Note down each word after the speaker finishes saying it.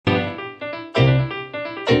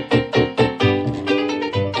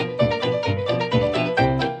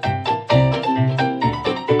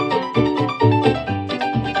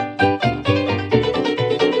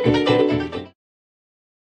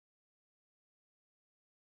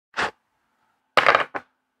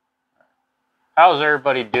How's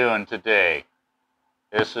everybody doing today?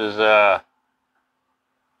 This is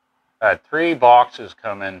had 3 boxes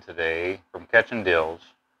come in today from catchndealz,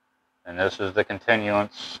 and this is the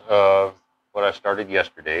continuance of what I started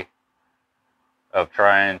yesterday, of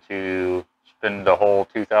trying to spend the whole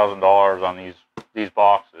 $2,000 on these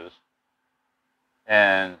boxes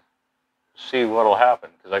and see what'll happen,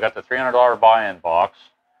 because I got the $300 buy-in box.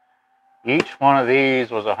 Each one of these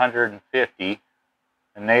was $150,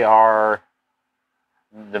 and they are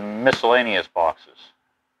the miscellaneous boxes.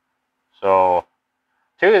 So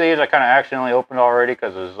 2 of these I kind of accidentally opened already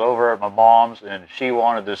because it was over at my mom's and she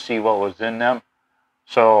wanted to see what was in them.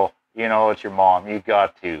 So, you know, it's your mom, you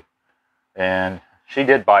got to. And she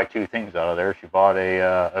did buy 2 things out of there. She bought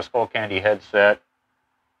a Skull Candy headset,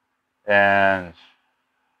 and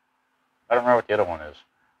I don't remember what the other one is,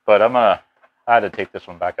 but I had to take this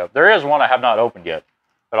one back up. There is one I have not opened yet,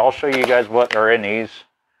 but I'll show you guys what are in these.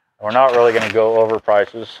 We're not really going to go over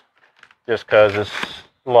prices just because it's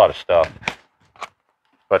a lot of stuff.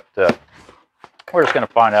 But we're just going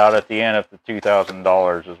to find out at the end if the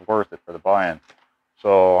 $2,000 is worth it for the buy-in.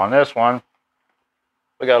 So on this one,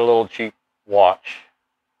 we got a little cheap watch,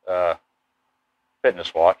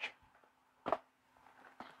 fitness watch.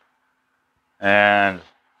 And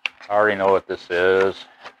I already know what this is.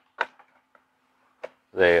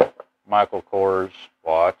 The Michael Kors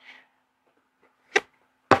watch.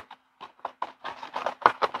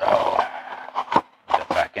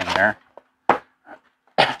 In there.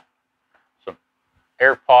 Some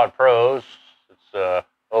AirPod Pros. It's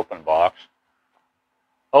open box.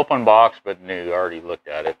 Open box, but new. I already looked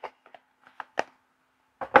at it.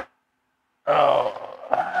 Oh,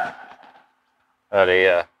 got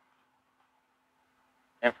a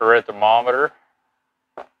infrared thermometer.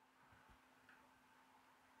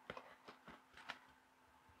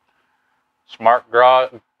 Smart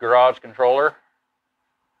garage controller.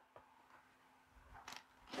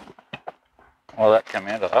 Well, that came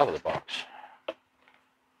out of the box.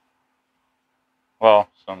 Well,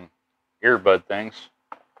 some earbud things.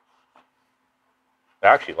 I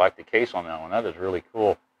actually like the case on that one. That is really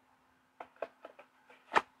cool.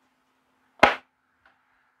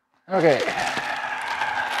 Okay.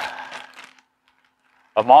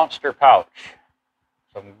 A monster pouch.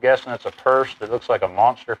 So I'm guessing it's a purse that looks like a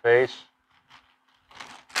monster face.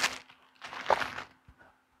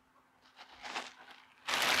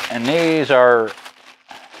 And these are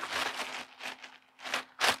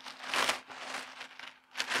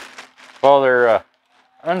well, they're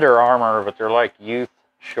Under Armour, but they're like youth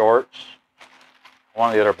shorts. One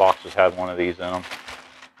of the other boxes had one of these in them.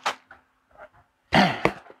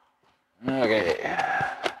 Okay.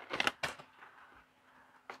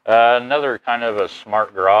 Another kind of a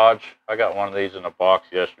smart garage. I got one of these in a box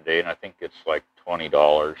yesterday, and I think it's like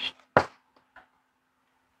 $20.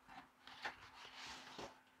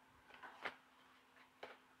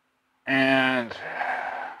 And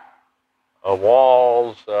a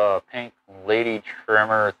Walls pink lady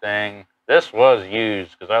trimmer thing. This was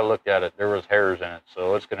used because I looked at it. There was hairs in it,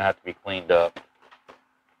 so it's going to have to be cleaned up.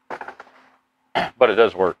 But it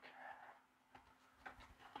does work.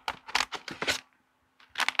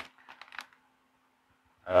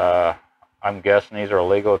 I'm guessing these are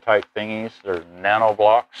Lego type thingies. They're nano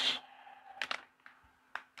blocks.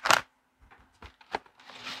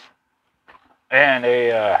 And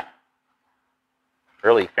a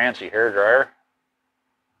really fancy hair dryer.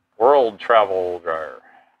 World travel dryer.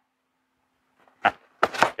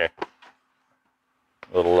 Okay.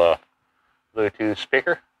 Little Bluetooth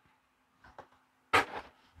speaker.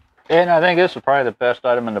 And I think this is probably the best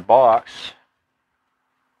item in the box.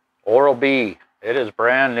 Oral-B. It is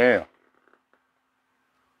brand new.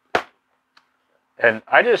 And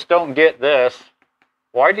I just don't get this.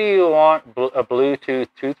 Why do you want a Bluetooth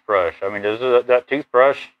toothbrush? I mean, does that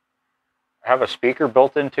toothbrush have a speaker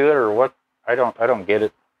built into it, or what? I don't get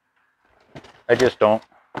it. I just don't.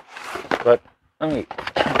 But let me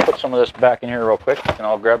put some of this back in here real quick, and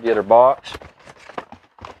I'll grab the other box.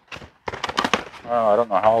 Oh, I don't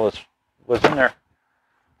know how this was in there.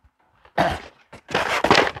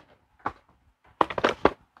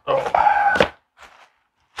 Oh.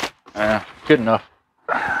 Good enough.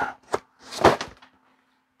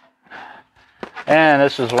 And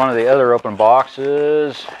this is one of the other open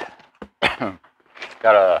boxes.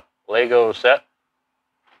 Got a Lego set.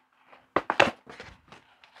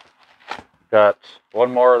 Got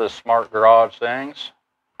one more of the smart garage things.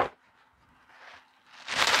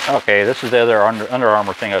 Okay, this is the other Under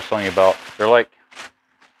Armour thing I was telling you about. They're like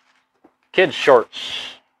kids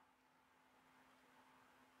shorts.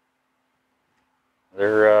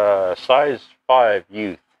 They're size 5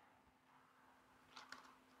 youth.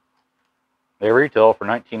 They retail for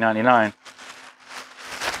 $19.99.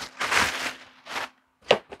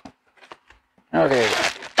 Okay,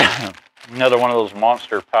 another one of those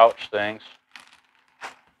monster pouch things.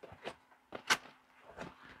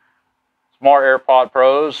 More AirPod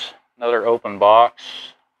Pros, another open box,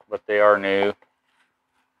 but they are new.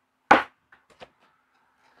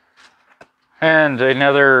 And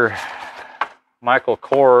another Michael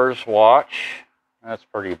Kors watch. That's a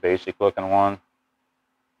pretty basic looking one.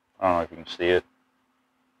 I don't know if you can see it.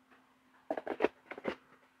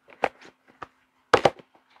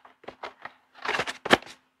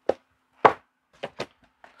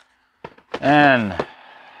 And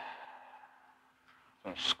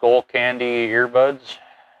some Skull Candy earbuds.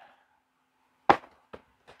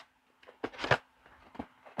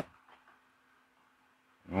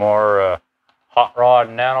 More Hot Rod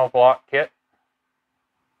Nano Block kit.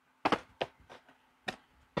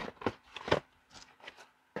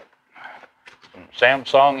 Some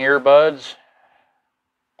Samsung earbuds.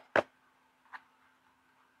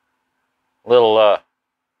 Little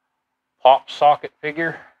pop socket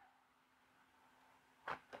figure.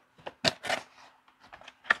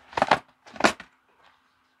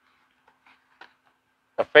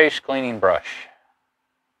 A face cleaning brush.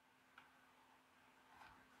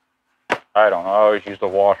 I don't know, I always use the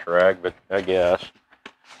wash rag, but I guess.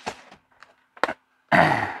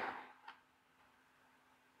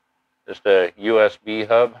 Just a USB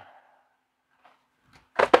hub.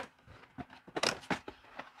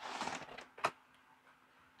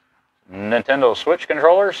 Nintendo Switch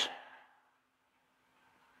controllers.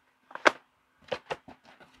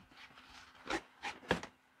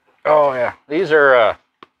 Oh yeah, these are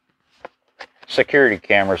security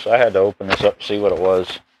cameras. I had to open this up to see what it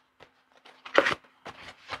was.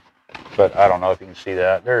 But I don't know if you can see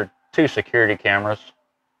that. There are 2 security cameras.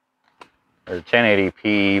 They're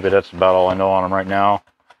 1080p, but that's about all I know on them right now.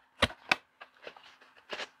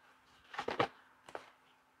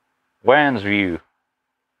 Wan's View,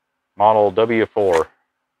 model W4.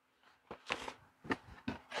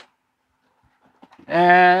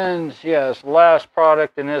 And yes, last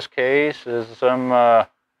product in this case is some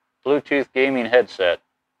Bluetooth gaming headset.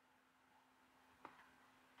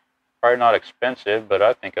 Probably not expensive, but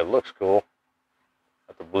I think it looks cool.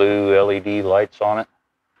 Got the blue LED lights on it.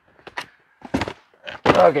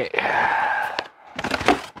 Okay.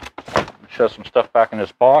 Shove some stuff back in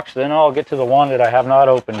this box, then I'll get to the one that I have not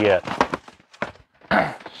opened yet.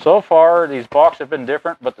 So far, these boxes have been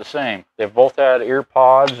different, but the same. They've both had ear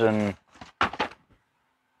pods and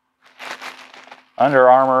Under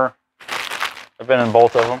Armour. I've been in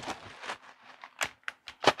both of them.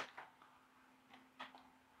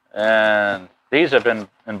 And these have been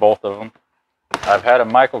in both of them. I've had a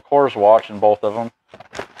Michael Kors watch in both of them.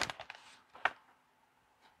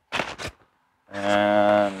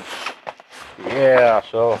 And yeah,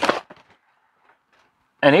 so.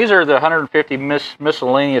 And these are the 150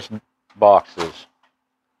 miscellaneous boxes.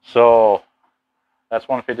 So that's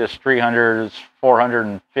 150, it's 300, it's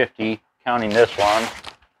 450, counting this one.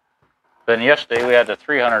 Then yesterday we had the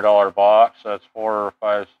 $300 box, so that's 4,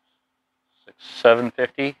 5, 6,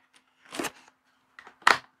 750.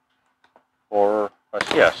 4, 5,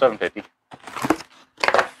 yeah, 750.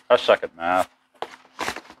 I suck at math.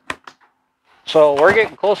 So we're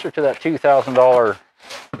getting closer to that $2,000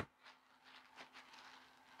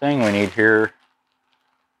 thing we need here.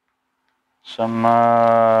 Some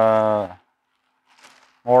more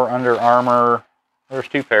Under Armour. There's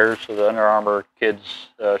 2 pairs of the Under Armour kids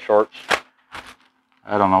shorts.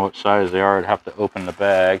 I don't know what size they are. I'd have to open the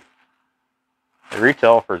bag. They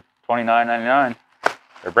retail for $29.99.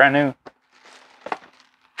 They're brand new.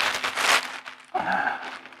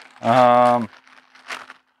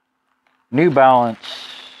 New Balance.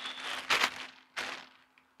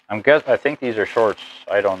 I think these are shorts.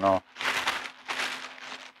 I don't know.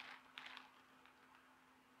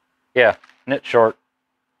 Yeah, knit short.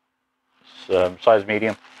 It's, size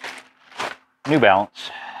medium. New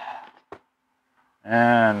Balance.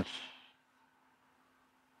 And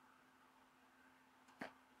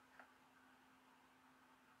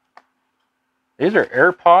these are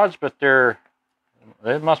AirPods, but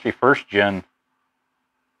they must be 1st gen.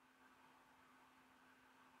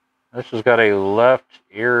 This has got a left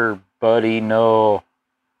ear buddy, no.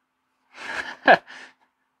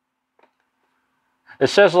 It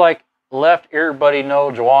says like left earbuddy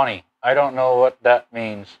no Jawani. I don't know what that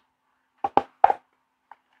means.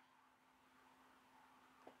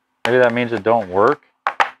 Maybe that means it don't work.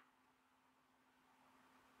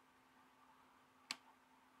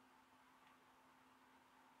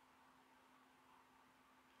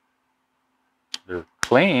 They're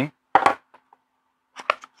clean.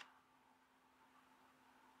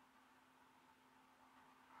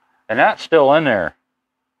 And that's still in there.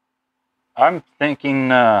 I'm thinking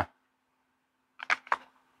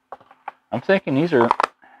these are,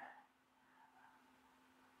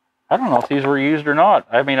 I don't know if these were used or not.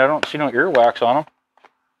 I mean, I don't see no earwax on them.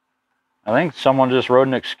 I think someone just wrote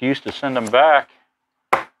an excuse to send them back.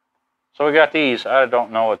 So we got these. I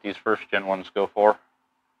don't know what these first gen ones go for.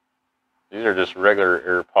 These are just regular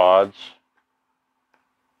AirPods.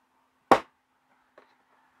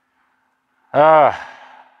 I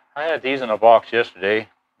had these in a box yesterday.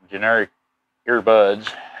 Generic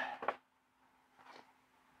earbuds.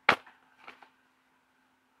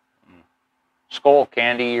 Skull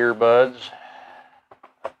candy earbuds.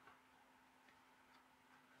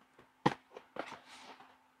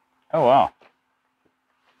 Oh wow.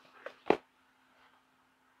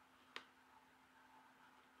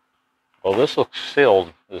 Well, this looks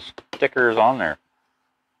sealed. The sticker is on there.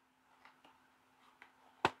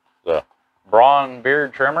 The Braun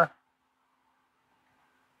beard trimmer.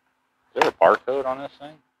 Is there a barcode on this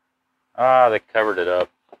thing? Ah, they covered it up.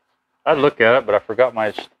 I'd look at it, but I forgot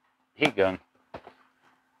my heat gun.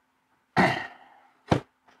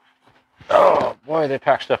 Oh boy, they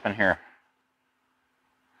pack stuff in here.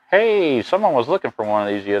 Hey, someone was looking for one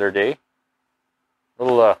of these the other day.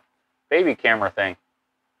 Little baby camera thing.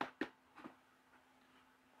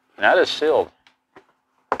 And that is sealed.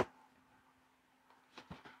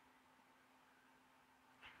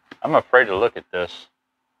 I'm afraid to look at this.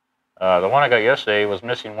 The one I got yesterday was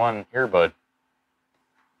missing one earbud.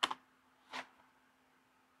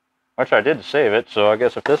 Which I did save it, so I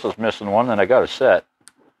guess if this was missing one, then I got a set.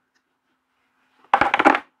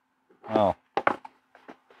 Oh.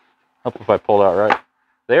 Hope if I pulled out right.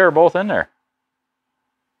 They are both in there.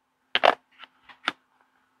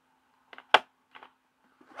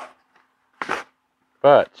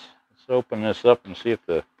 But let's open this up and see if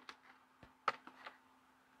the...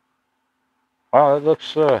 Wow, it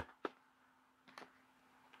looks...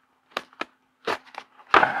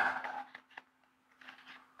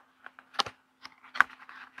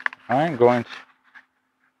 I'm going to...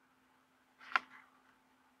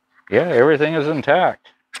 Yeah, everything is intact.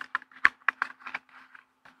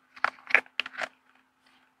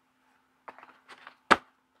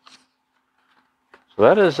 So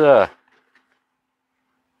that is an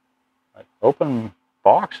open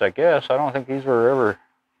box, I guess. I don't think these were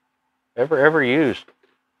ever used.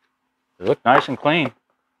 They look nice and clean.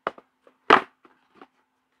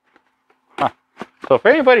 Huh. So if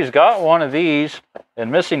anybody's got one of these and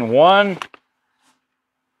missing one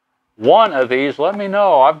of these, let me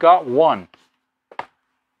know. I've got one.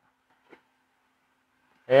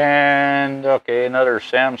 And okay, another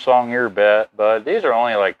Samsung earbud, but these are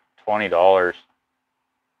only like $20.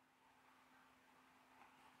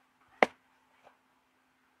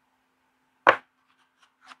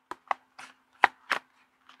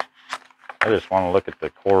 I just want to look at the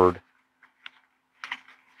cord.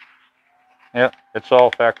 Yep, it's all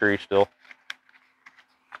factory still.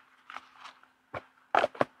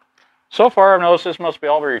 So far, I've noticed this must be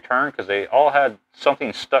all be returned because they all had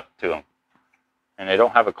something stuck to them. And they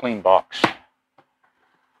don't have a clean box.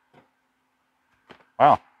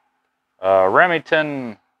 Wow.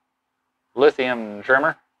 Remington lithium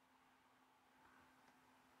trimmer.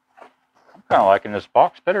 I'm kind of liking this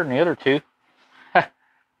box better than the other two.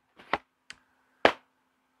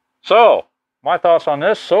 So, my thoughts on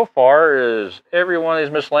this so far is every one of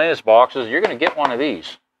these miscellaneous boxes, you're going to get one of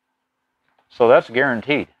these. So that's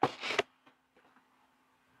guaranteed.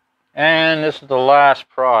 And this is the last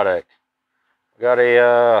product. We got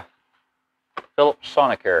a Philips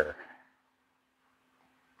Sonicare.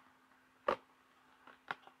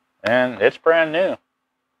 And it's brand new.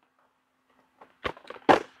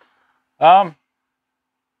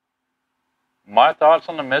 My thoughts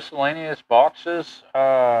on the miscellaneous boxes,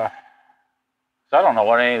 I don't know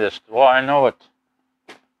what any of this, well, I know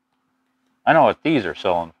what these are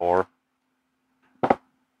selling for.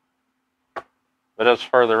 But as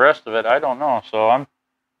for the rest of it, I don't know. So I'm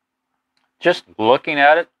just looking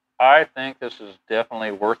at it. I think this is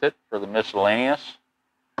definitely worth it for the miscellaneous.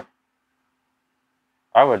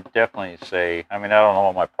 I would definitely say, I mean, I don't know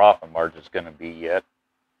what my profit margin is going to be yet.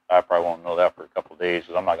 I probably won't know that for a couple of days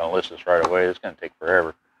because I'm not going to list this right away. It's going to take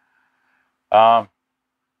forever.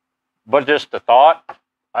 But just the thought,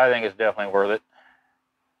 I think it's definitely worth it.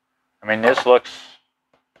 I mean, this looks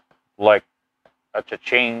like a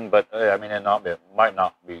cha-ching, but I mean, it might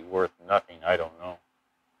not be worth nothing. I don't know.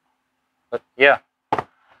 But yeah, so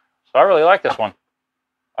I really like this one.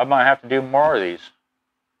 I might have to do more of these.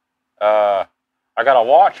 I got a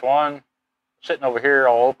watch one sitting over here.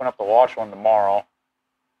 I'll open up the watch one tomorrow.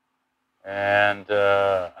 And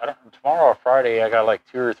tomorrow or Friday, I got like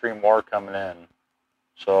 2 or 3 more coming in.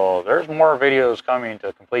 So there's more videos coming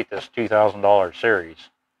to complete this $2,000 series.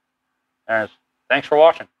 And thanks for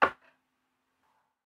watching.